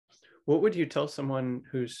What would you tell someone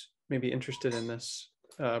who's maybe interested in this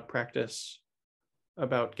practice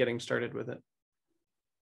about getting started with it?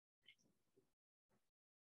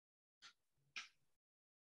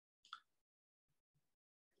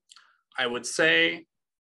 I would say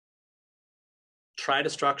try to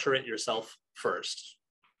structure it yourself first.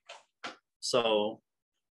 So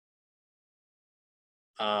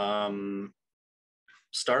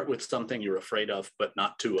start with something you're afraid of, but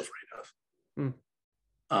not too afraid of.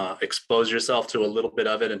 Expose yourself to a little bit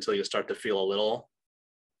of it until you start to feel a little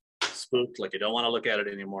spooked, like you don't want to look at it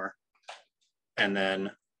anymore. And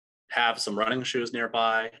then have some running shoes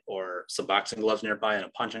nearby or some boxing gloves nearby and a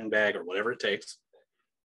punching bag or whatever it takes.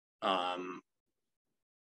 And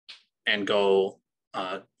go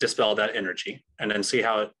dispel that energy and then see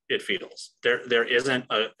how it feels. There isn't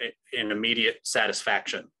an immediate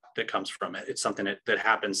satisfaction that comes from it. It's something that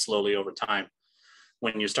happens slowly over time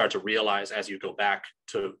when you start to realize as you go back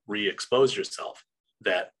to re-expose yourself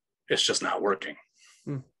that it's just not working.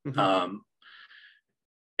 Mm-hmm.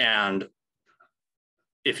 And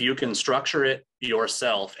if you can structure it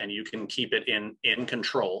yourself and you can keep it in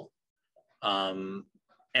control, and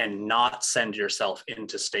not send yourself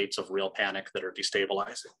into states of real panic that are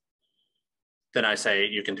destabilizing, then I say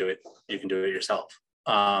you can do it yourself.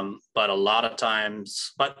 But a lot of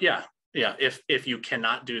times, if you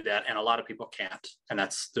cannot do that, and a lot of people can't, and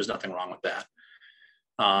there's nothing wrong with that,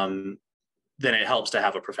 then it helps to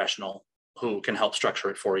have a professional who can help structure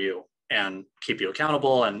it for you and keep you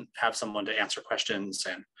accountable and have someone to answer questions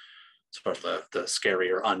and sort of the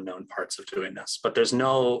scary or unknown parts of doing this. But it's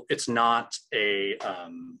not an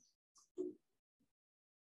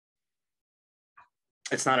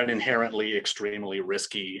inherently extremely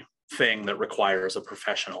risky thing that requires a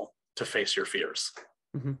professional to face your fears.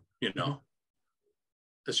 Mm-hmm.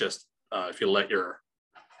 It's just if you let your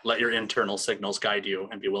internal signals guide you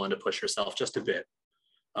and be willing to push yourself just a bit,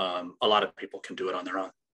 a lot of people can do it on their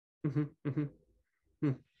own. Mm-hmm. Mm-hmm.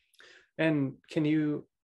 Mm-hmm. And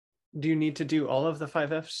do you need to do all of the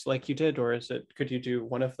 5 Fs like you did, or could you do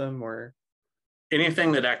one of them, or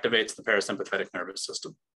anything that activates the parasympathetic nervous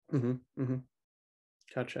system? Mm-hmm. Mm-hmm.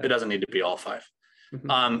 Gotcha. It doesn't need to be all 5.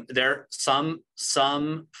 Mm-hmm. There some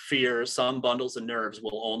fears, some bundles of nerves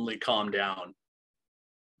will only calm down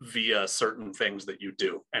via certain things that you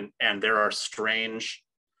do, and there are strange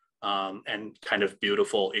and kind of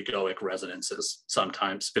beautiful egoic resonances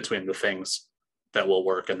sometimes between the things that will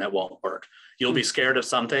work and that won't work. You'll be scared of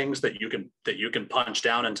some things that you can punch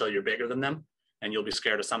down until you're bigger than them, and you'll be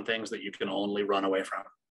scared of some things that you can only run away from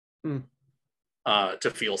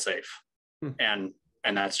to feel safe. And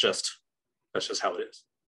that's just how it is.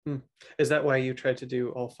 Is that why you tried to do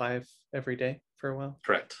all 5 every day for a while?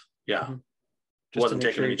 Correct. Yeah. Mm-hmm. Wasn't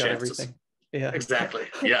taking any chances. Everything. Yeah. Exactly.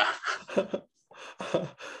 Yeah.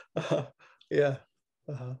 Yeah.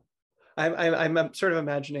 I'm sort of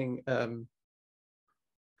imagining,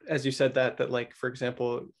 as you said that like, for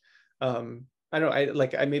example, I don't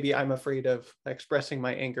know, maybe I'm afraid of expressing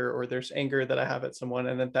my anger, or there's anger that I have at someone,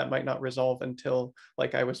 and that might not resolve until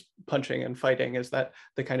like I was punching and fighting. Is that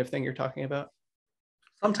the kind of thing you're talking about?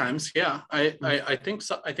 Sometimes, yeah. I think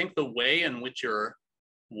so. I think the way in which you're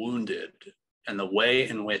wounded and the way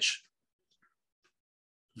in which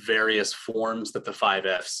various forms that the 5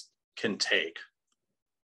 Fs can take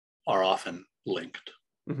are often linked.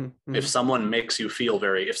 Mm-hmm, mm-hmm. If someone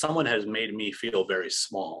has made me feel very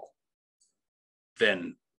small,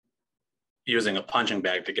 then using a punching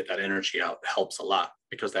bag to get that energy out helps a lot,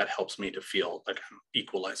 because that helps me to feel like I'm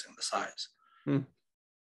equalizing the size.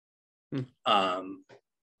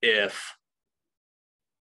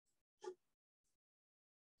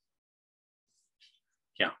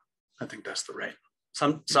 I think that's the right.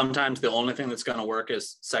 Sometimes the only thing that's going to work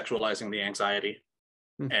is sexualizing the anxiety.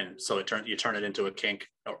 And so you turn it into a kink,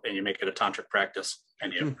 and you make it a tantric practice,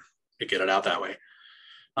 and you get it out that way.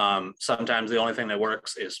 Sometimes the only thing that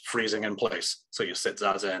works is freezing in place. So you sit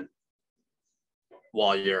zazen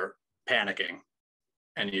while you're panicking,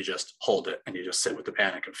 and you just hold it, and you just sit with the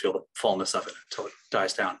panic and feel the fullness of it until it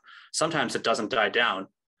dies down. Sometimes it doesn't die down,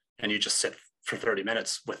 and you just sit for 30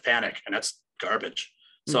 minutes with panic, and that's garbage.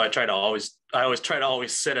 So I always try to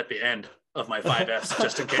always sit at the end of my 5 Fs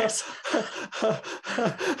just in case.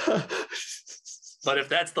 But if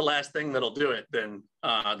that's the last thing that'll do it, then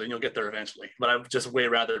you'll get there eventually. But I'd just way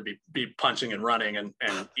rather be punching and running and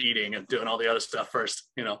eating and doing all the other stuff first,